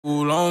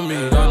Fool on me,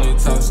 young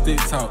nigga talk, stick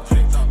talk. They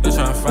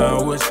tryna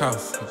find which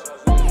house.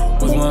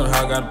 Which one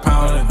I got a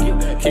pound in.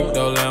 Kick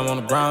the lamb on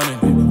the ground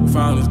in. We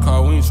found this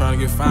car, we ain't tryna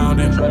get found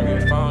in.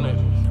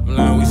 I'm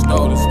lying, we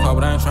stole this car,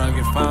 but I ain't tryna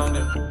get found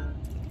in.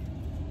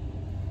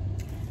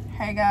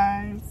 Hey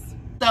guys,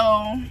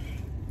 so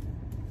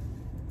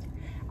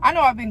I know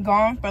I've been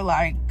gone for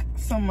like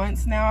some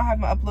months now. I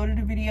haven't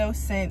uploaded a video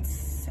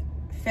since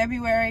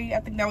February. I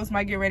think that was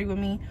my get ready with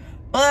me,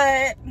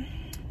 but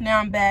now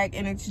I'm back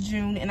and it's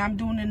June and I'm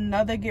doing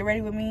another get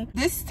ready with me.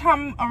 This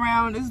time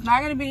around it's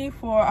not gonna be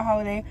for a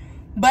holiday,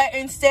 but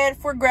instead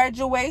for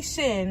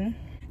graduation,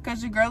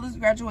 because your girl is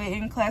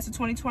graduating class of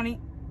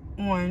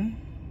 2021.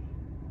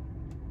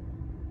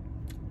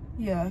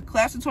 Yeah,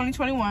 class of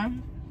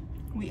 2021.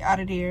 We out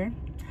of there.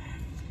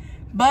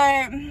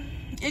 But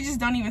it just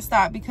don't even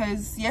stop,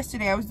 because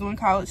yesterday I was doing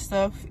college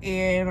stuff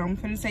and I'm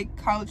gonna take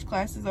college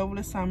classes over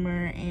the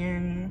summer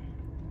and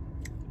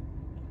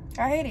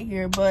I hate it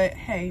here, but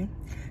hey,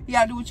 you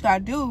gotta do what you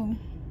gotta do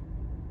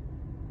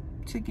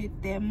to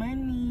get that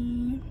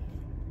money.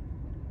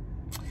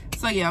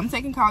 So yeah, I'm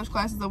taking college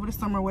classes over the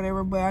summer or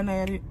whatever, but I know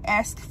I didn't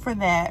ask for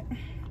that.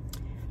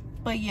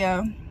 But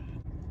yeah,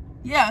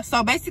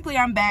 so basically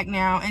I'm back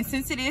now, and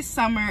since it is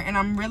summer and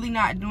I'm really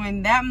not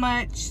doing that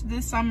much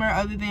this summer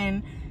other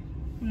than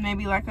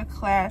maybe like a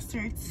class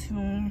or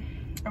two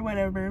or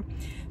whatever,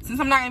 since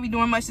I'm not gonna be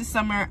doing much this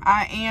summer,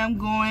 I am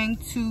going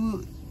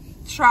to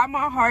try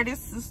my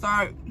hardest to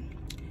start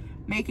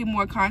making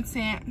more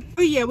content.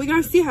 But yeah, we're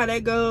gonna see how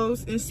that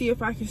goes and see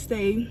if I can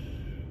stay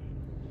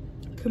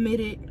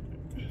committed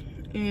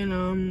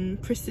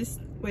and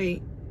consistent.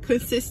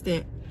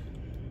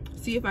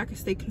 See if I can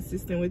stay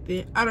consistent with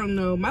it. I don't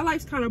know, my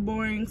life's kind of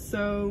boring,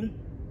 so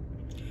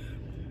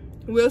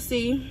we'll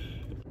see.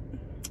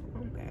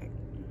 I'm back,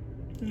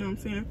 you know what I'm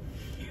saying?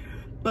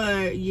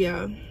 But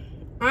yeah,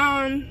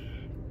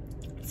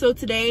 so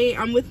today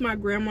I'm with my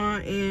grandma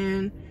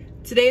and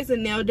today is a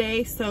nail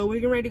day, so we're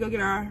getting ready to go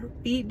get our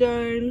feet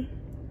done,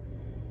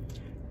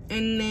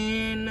 and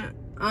then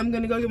I'm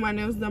gonna go get my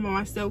nails done by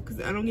myself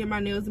because I don't get my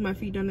nails and my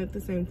feet done at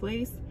the same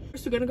place.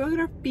 So we're gonna go get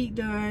our feet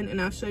done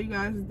and I'll show you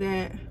guys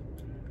that.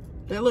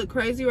 They look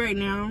crazy right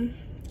now,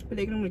 but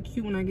they're gonna look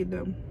cute when I get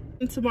them.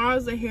 And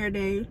tomorrow's a hair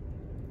day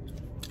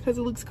because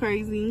it looks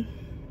crazy.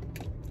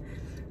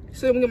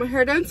 So I'm gonna get my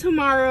hair done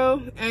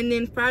tomorrow, and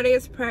then Friday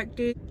is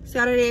practice.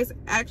 Saturday is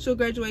actual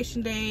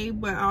graduation day,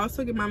 but I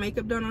also get my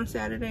makeup done on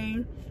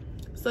Saturday.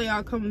 So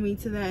y'all come with me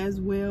to that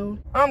as well.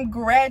 I'm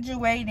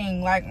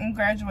graduating, like I'm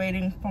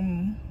graduating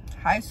from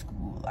high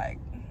school. Like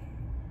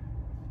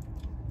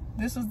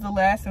this was the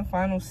last and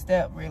final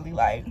step, really.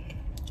 Like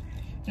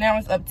now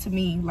it's up to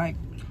me, like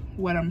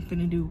what I'm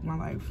finna do with my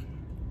life.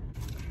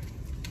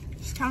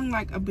 It's kind of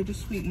like a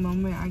bittersweet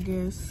moment, I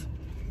guess.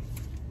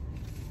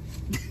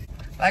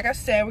 Like I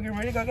said, we're getting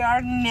ready to go get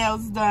our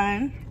nails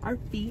done, our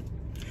feet.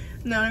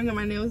 No, I'm gonna get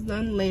my nails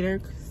done later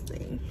because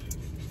they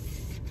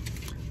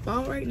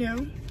fall right now.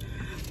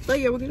 But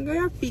yeah, we're gonna go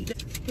get our feet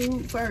done.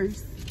 Food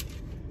first.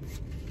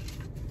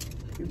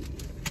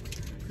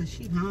 Cause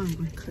she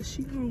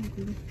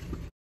hungry.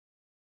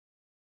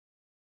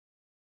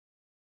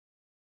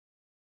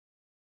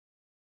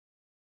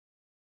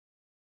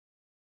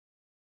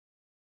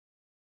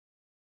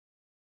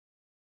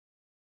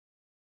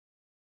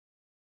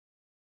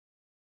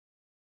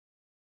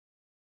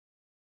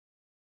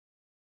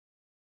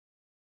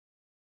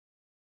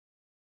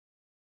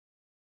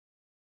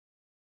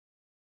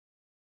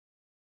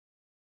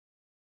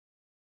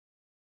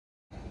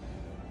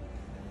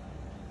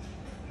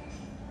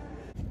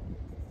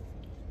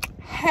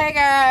 Hey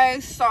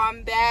guys, so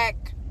I'm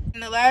back,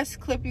 and the last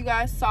clip you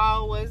guys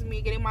saw was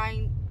me getting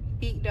my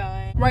feet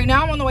done. Right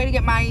now I'm on the way to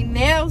get my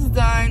nails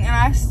done, and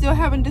I still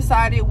haven't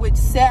decided which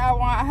set I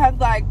want. I have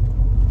like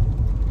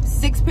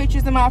 6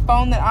 pictures in my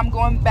phone that I'm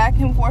going back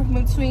and forth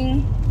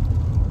between,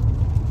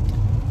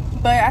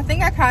 but I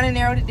think I kind of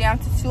narrowed it down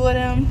to 2 of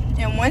them,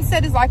 and one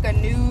set is like a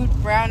nude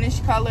brownish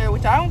color,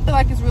 which I don't feel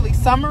like is really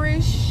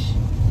summery.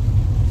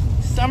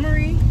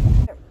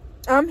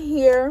 I'm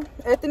here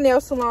at the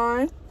nail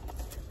salon.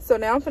 So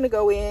now I'm gonna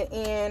go in,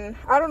 and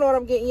I don't know what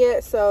I'm getting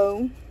yet,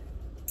 so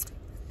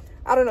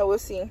I don't know, we'll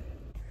see.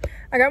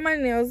 I got my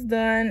nails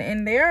done,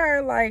 and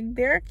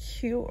they're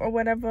cute or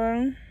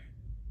whatever.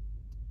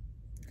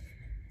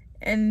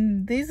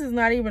 And this is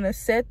not even a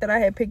set that I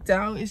had picked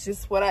out, it's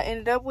just what I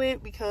ended up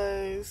with,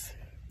 because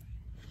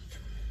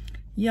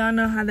y'all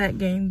know how that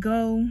game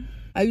go.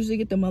 I usually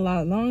get them a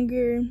lot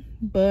longer,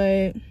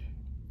 but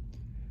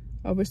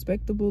a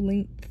respectable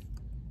length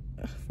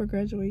for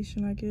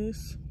graduation, I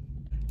guess.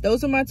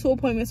 Those are my 2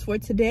 appointments for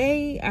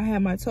today. I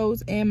have my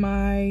toes and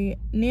my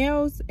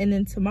nails, and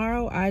then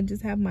tomorrow I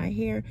just have my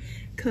hair,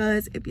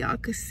 because if y'all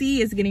could see,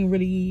 it's getting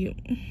really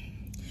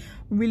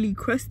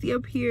crusty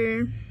up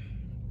here,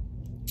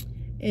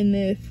 and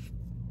the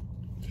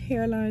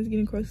hairline is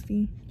getting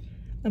crusty.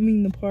 I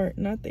mean the part,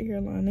 not the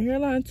hairline. The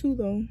hairline too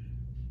though.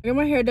 I get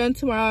my hair done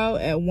tomorrow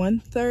at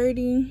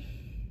 1:30,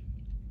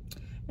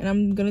 and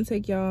I'm gonna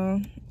take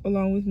y'all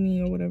along with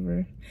me or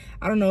whatever.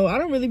 I don't know. I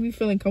don't really be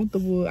feeling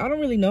comfortable. I don't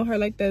really know her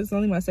like that. It's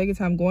only my second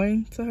time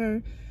going to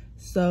her.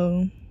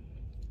 So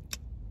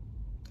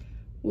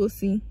we'll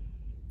see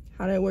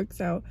how that works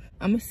out.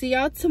 I'm gonna see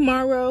y'all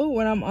tomorrow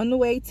when I'm on the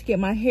way to get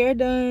my hair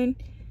done.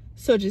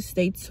 So just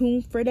stay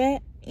tuned for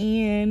that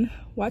and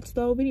watch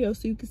the whole video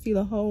so you can see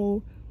the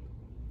whole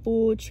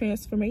full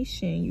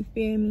transformation. You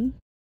feel me?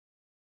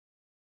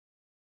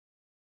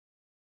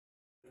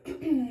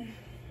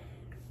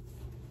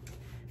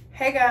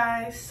 Hey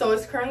guys, so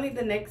it's currently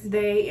the next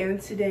day and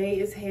today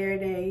is hair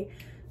day.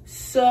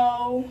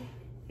 So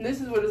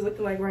this is what it's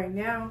looking like right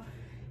now.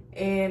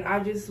 And I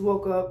just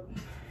woke up,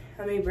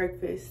 I made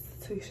breakfast,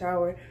 took a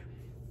shower,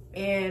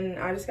 and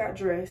I just got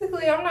dressed.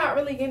 Basically, I'm not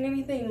really getting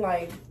anything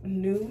like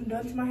new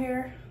done to my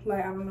hair.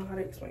 Like, I don't know how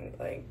to explain it.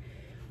 Like,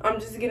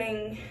 I'm just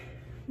getting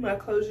my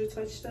closure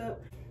touched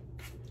up.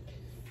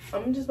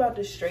 I'm just about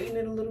to straighten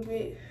it a little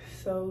bit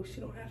so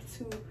she don't have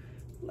to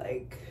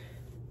like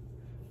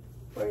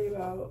worry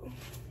about.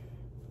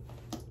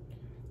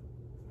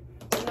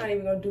 I'm not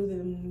even gonna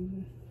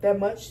do that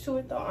much to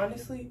it though,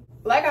 honestly.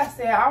 Like I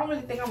said, I don't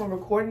really think I'm gonna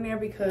record in there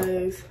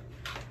because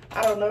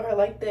I don't know her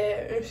like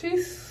that. And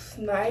she's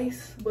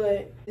nice,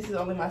 but this is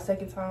only my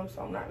second time,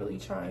 so I'm not really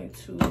trying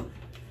to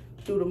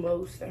do the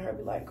most and her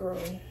be like, girl,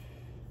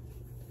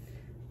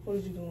 what are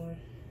you doing?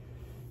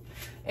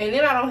 And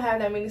then I don't have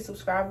that many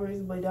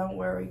subscribers, but don't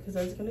worry because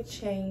that's gonna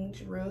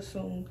change real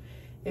soon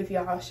if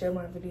y'all share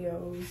my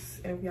videos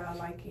and if y'all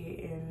like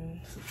it and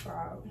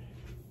subscribe.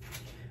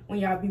 When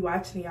y'all be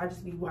watching it, y'all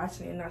just be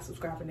watching it and not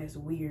subscribing. That's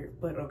weird,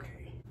 but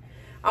okay.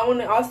 I want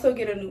to also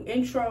get a new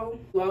intro.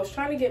 Well, I was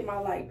trying to get my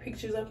like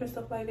pictures up and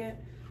stuff like that.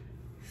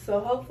 So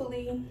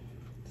hopefully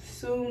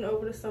soon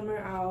over the summer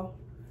I'll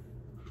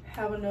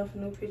have enough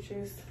new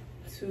pictures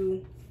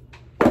to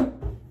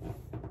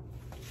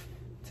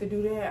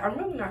do that. I'm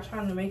really not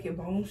trying to make it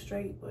bone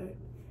straight, but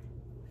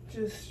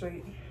just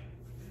straight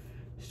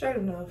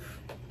enough.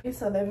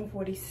 It's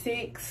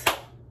 11:46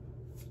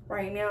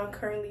 right now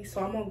currently,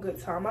 so I'm on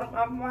good time.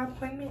 My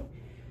appointment,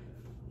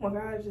 oh my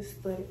god, I just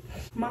split it.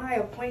 My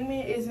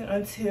appointment isn't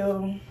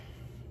until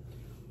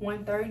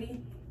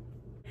 1:30.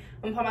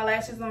 I'm gonna put my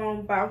lashes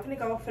on, but I'm gonna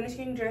go finish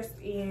getting dressed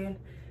and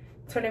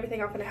turn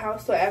everything off in the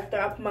house. So after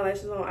I put my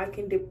lashes on, I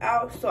can dip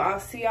out. So I'll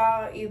see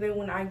y'all either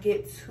when I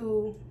get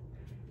to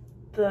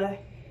the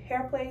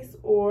hair place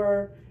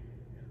or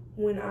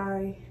when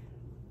I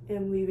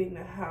am leaving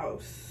the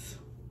house.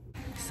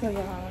 So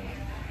y'all,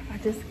 I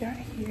just got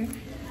here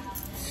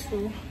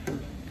to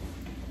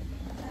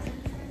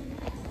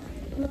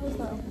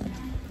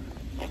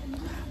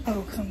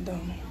oh, come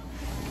down.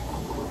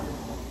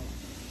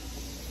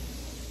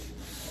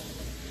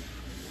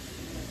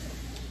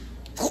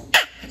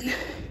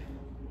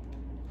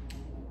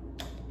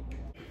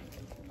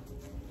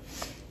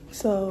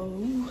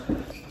 So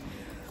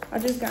I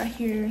just got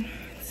here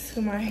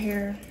to my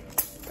hair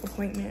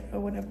appointment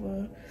or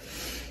whatever,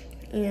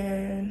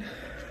 and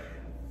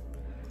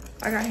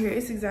I got here,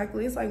 it's like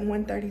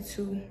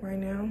 1:32 right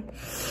now.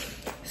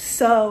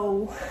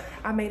 So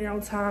I made it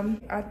on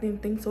time. I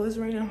didn't think so. It's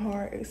raining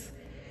hard as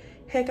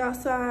heck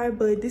outside,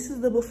 but this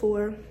is the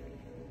before.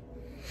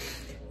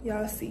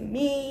 Y'all see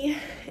me,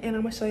 and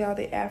I'm gonna show y'all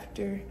the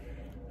after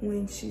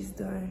when she's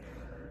done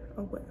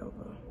or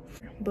whatever.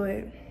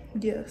 But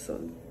yeah, so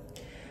I'm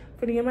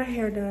gonna get my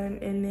hair done,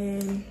 and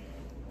then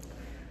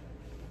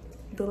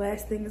the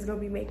last thing is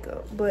gonna be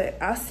makeup.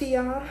 But I'll see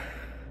y'all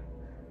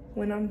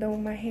when I'm done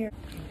with my hair.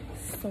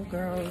 So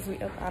girls, we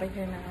up out of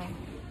here now.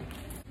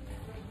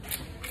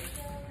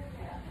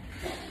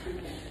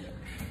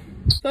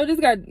 So I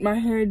just got my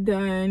hair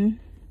done.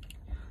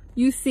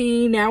 You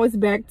see, now it's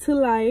back to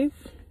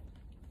life.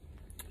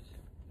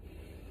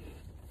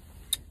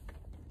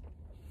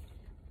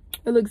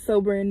 It looks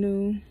so brand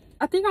new.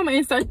 I think I'm gonna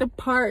insert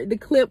the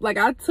clip, like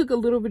I took a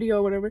little video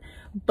or whatever,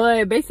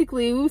 but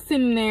basically we was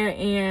sitting there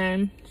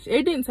and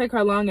it didn't take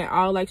her long at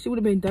all. Like she would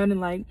have been done in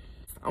like,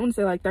 I want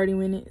to say like 30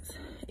 minutes.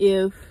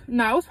 It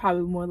was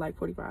probably more like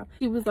 45.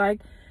 She was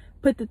like,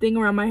 put the thing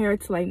around my hair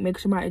to like make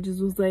sure my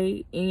edges was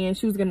laid, and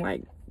she was gonna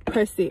like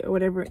press it or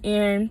whatever,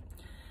 and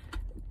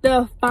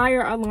the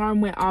fire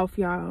alarm went off,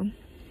 y'all.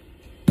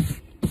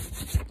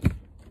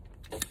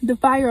 The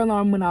fire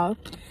alarm went off.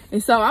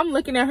 And so I'm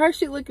looking at her,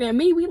 she looking at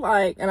me, we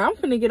like, and I'm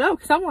finna get up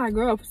because I'm like,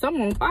 girl, if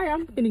someone on fire,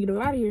 I'm finna get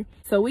up out of here.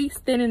 So we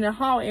stand in the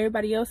hall,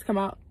 everybody else come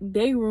out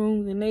their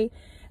rooms, and they,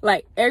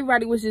 like,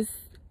 everybody was just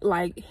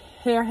like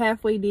hair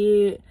halfway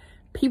dead,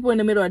 people in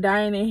the middle of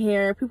dyeing their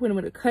hair, people in the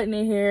middle of cutting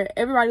their hair.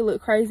 Everybody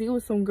looked crazy. It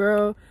was some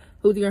girl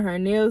who was getting her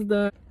nails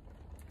done.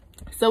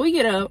 So we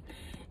get up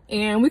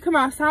and we come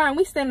outside, and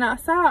we standing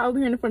outside over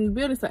here in the front of the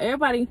building. So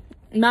everybody,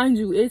 mind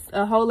you, it's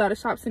a whole lot of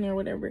shops in there or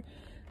whatever.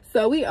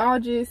 So we all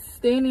just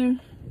standing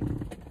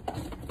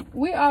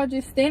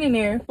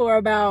there for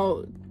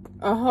about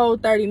a whole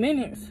 30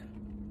 minutes.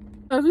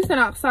 As we stand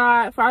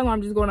outside, fire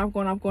alarm just going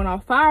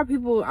off. Fire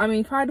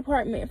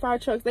department, fire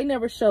trucks, they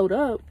never showed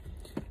up.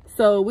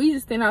 So we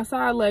just stand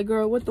outside like,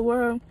 girl, what the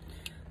world?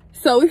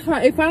 So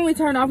it finally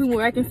turned off. We went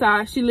back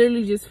inside. She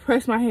literally just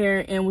pressed my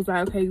hair and was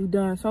like, okay, you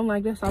done. So I'm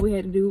like, that's all we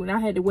had to do. And I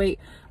had to wait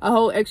a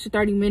whole extra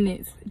 30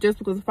 minutes just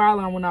because the fire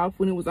alarm went off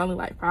when it was only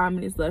like 5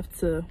 minutes left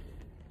to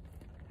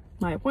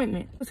my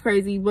appointment. It's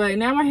crazy, but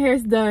now my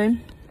hair's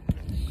done.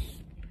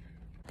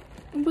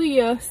 But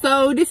yeah,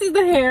 so this is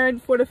the hair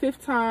for the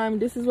 5th time.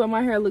 This is what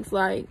my hair looks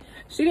like.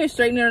 She didn't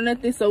straighten it or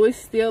nothing, so it's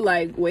still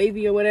like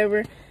wavy or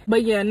whatever.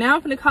 But yeah, now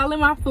I'm gonna call in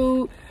my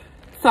food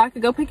so I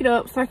can go pick it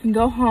up, so I can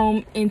go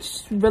home and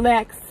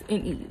relax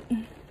and eat.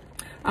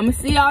 I'm gonna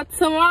see y'all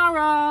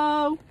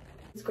tomorrow.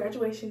 It's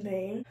graduation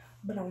day,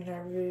 but I'm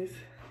nervous,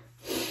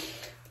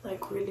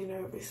 like really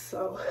nervous.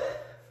 So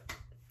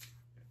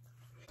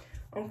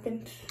I'm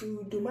finna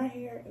to do my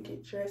hair and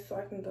get dressed so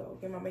I can go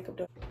get my makeup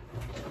done.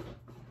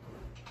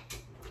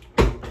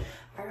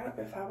 I got up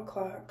at 5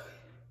 o'clock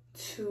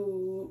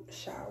to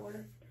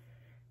shower,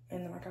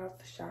 and then I got out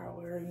the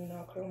shower, you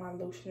know, put on my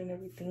lotion and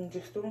everything,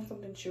 just doing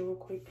something chill real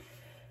quick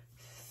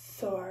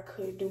so I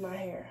could do my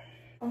hair.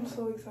 I'm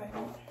so excited.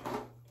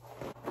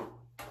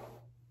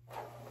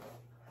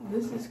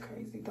 This is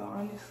crazy though,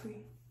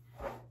 honestly.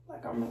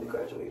 Like, I'm really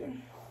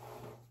graduating.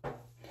 I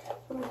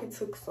feel like it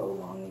took so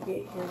long to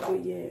get here,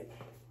 but yet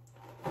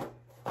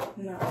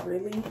not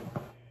really.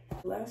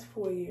 The last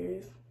 4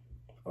 years,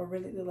 or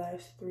really the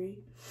last 3,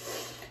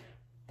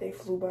 they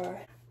flew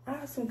by. I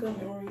have some good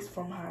memories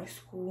from high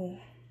school,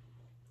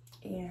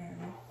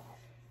 and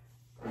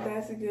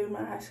that's good.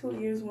 My high school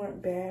years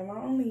weren't bad. My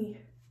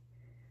only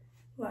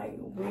like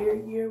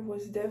weird year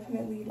was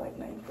definitely like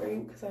 9th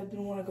grade, because I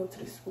didn't want to go to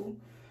the school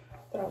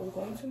that I was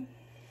going to.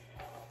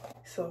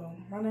 So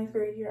my 9th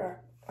grade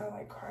year, I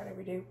like cried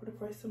every day for the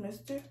first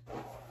semester,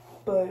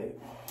 but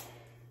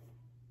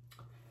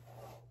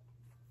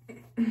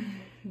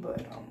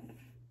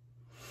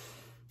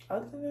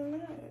other than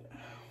that,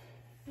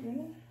 you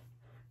know,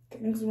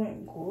 things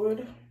went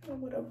good or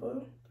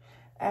whatever.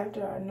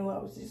 After I knew I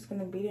was just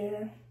gonna be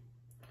there,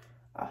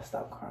 I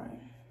stopped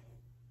crying.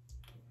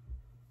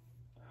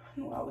 I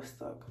knew I was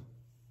stuck,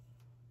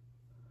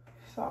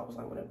 so I was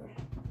like, whatever.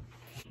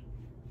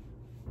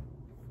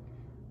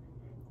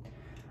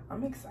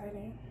 I'm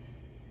excited.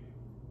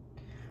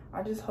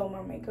 I just hope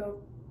my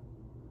makeup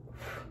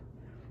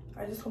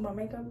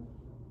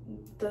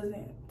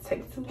doesn't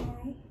take too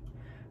long,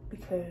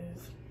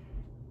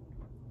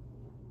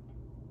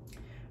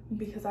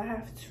 because I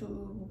have to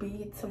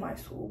be to my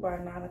school by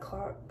 9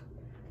 o'clock.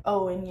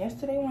 Oh, and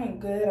yesterday went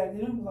good. I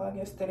didn't vlog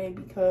yesterday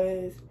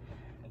because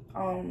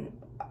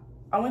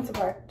I went to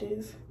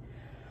practice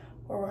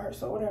or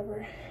rehearsal,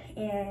 whatever,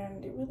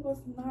 and it really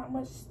was not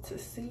much to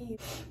see.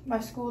 My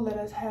school let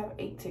us have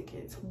 8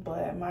 tickets,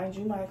 but mind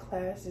you, my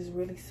class is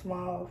really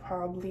small,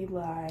 probably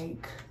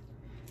like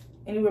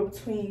anywhere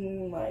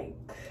between like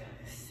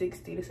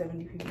 60 to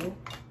 70 people,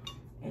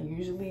 and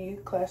usually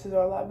classes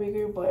are a lot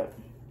bigger, but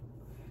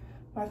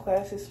my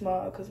class is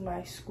small because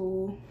my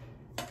school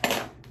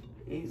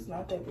is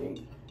not that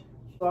big.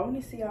 So I'm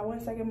gonna see y'all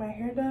once I get my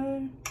hair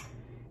done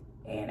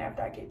and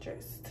after I get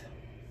dressed.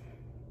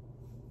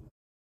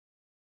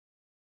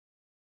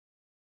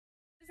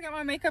 Just got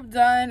my makeup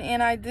done,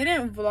 and I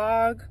didn't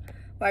vlog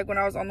like when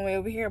I was on the way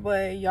over here,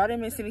 but y'all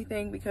didn't miss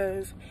anything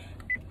because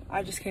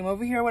I just came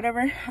over here or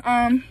whatever.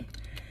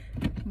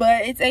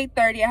 But it's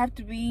 8:30. I have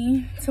to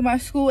be to my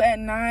school at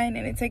 9,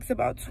 and it takes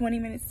about 20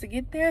 minutes to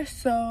get there,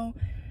 so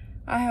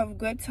I have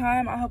good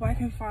time. I hope I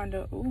can find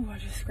a, ooh, I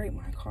just scraped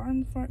my car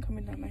in the front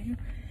coming down my hair.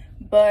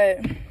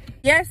 But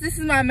yes, this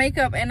is my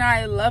makeup and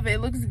I love it.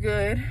 It looks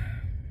good.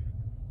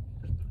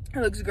 It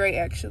looks great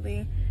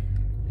actually.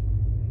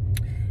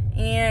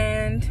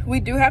 And we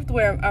do have to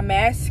wear a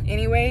mask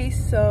anyway,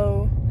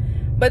 so,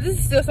 but this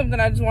is still something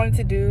I just wanted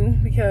to do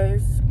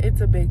because it's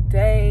a big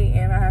day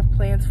and I have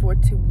plans for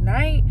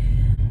tonight.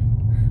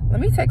 Let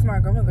me text my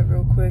grandmother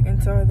real quick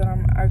and tell her that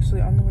I'm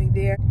actually on the way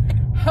there.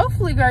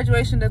 Hopefully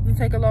graduation doesn't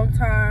take a long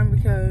time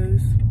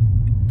because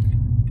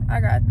I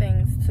got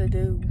things to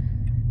do.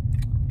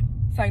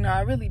 It's like, no,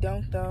 I really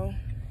don't though.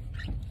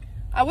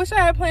 I wish I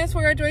had plans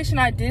for graduation.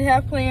 I did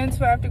have plans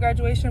for after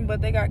graduation,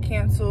 but they got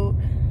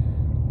canceled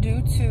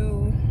due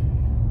to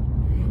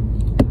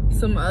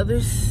some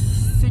other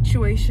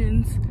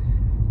situations.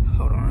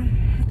 Hold on.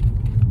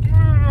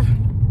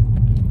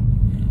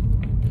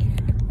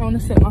 I want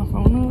to set my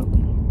phone up.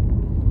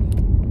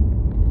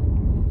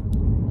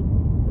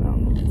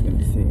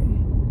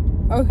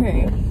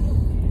 Okay,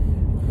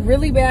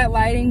 really bad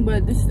lighting,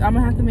 but this, I'm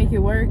gonna have to make it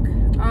work.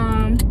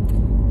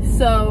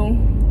 So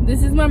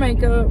this is my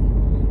makeup.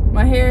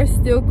 My hair is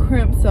still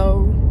crimped,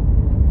 so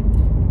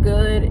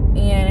good.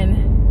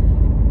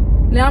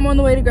 And now I'm on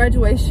the way to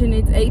graduation.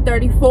 It's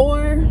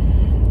 8:34,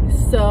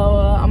 so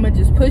I'm gonna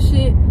just push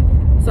it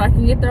so I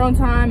can get there on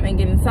time and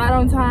get inside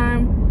on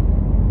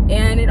time.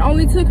 And it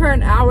only took her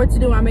an hour to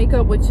do my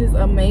makeup, which is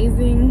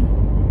amazing.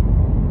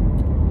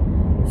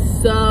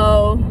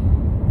 So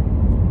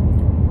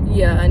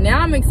yeah,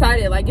 now I'm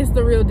excited. Like, it's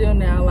the real deal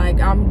now. Like,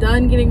 I'm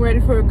done getting ready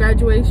for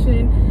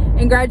graduation,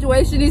 and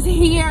graduation is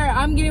here.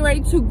 I'm getting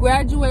ready to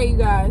graduate, you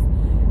guys.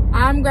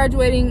 I'm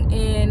graduating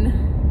in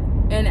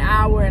an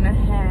hour and a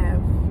half.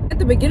 At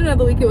the beginning of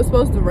the week, it was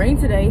supposed to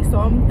rain today, so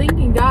I'm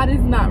thinking God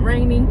is not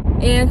raining.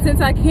 And since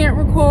I can't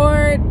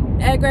record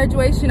at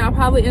graduation, I'll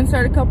probably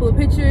insert a couple of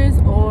pictures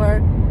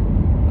or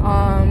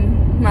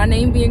my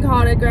name being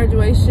called at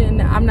graduation.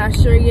 I'm not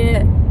sure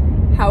yet.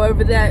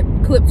 However that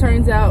clip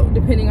turns out,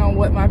 depending on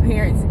what my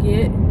parents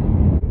get.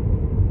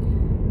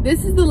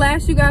 This is the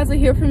last you guys will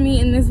hear from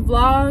me in this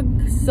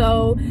vlog.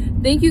 So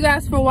thank you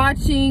guys for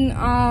watching.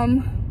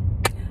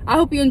 I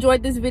hope you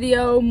enjoyed this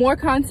video. More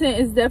content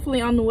is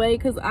definitely on the way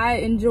because I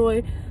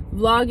enjoy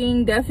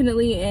vlogging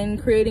definitely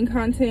and creating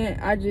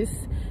content. I just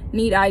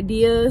need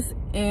ideas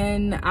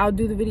and I'll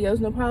do the videos,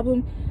 no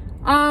problem.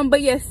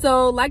 But yes,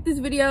 so like this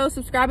video,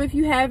 subscribe if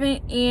you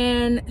haven't,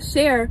 and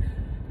share.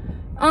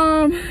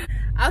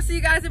 I'll see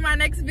you guys in my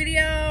next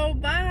video.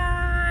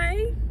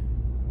 Bye.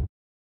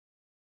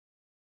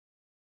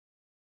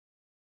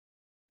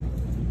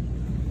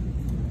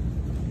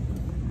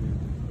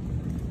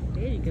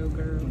 There you go,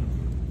 girl.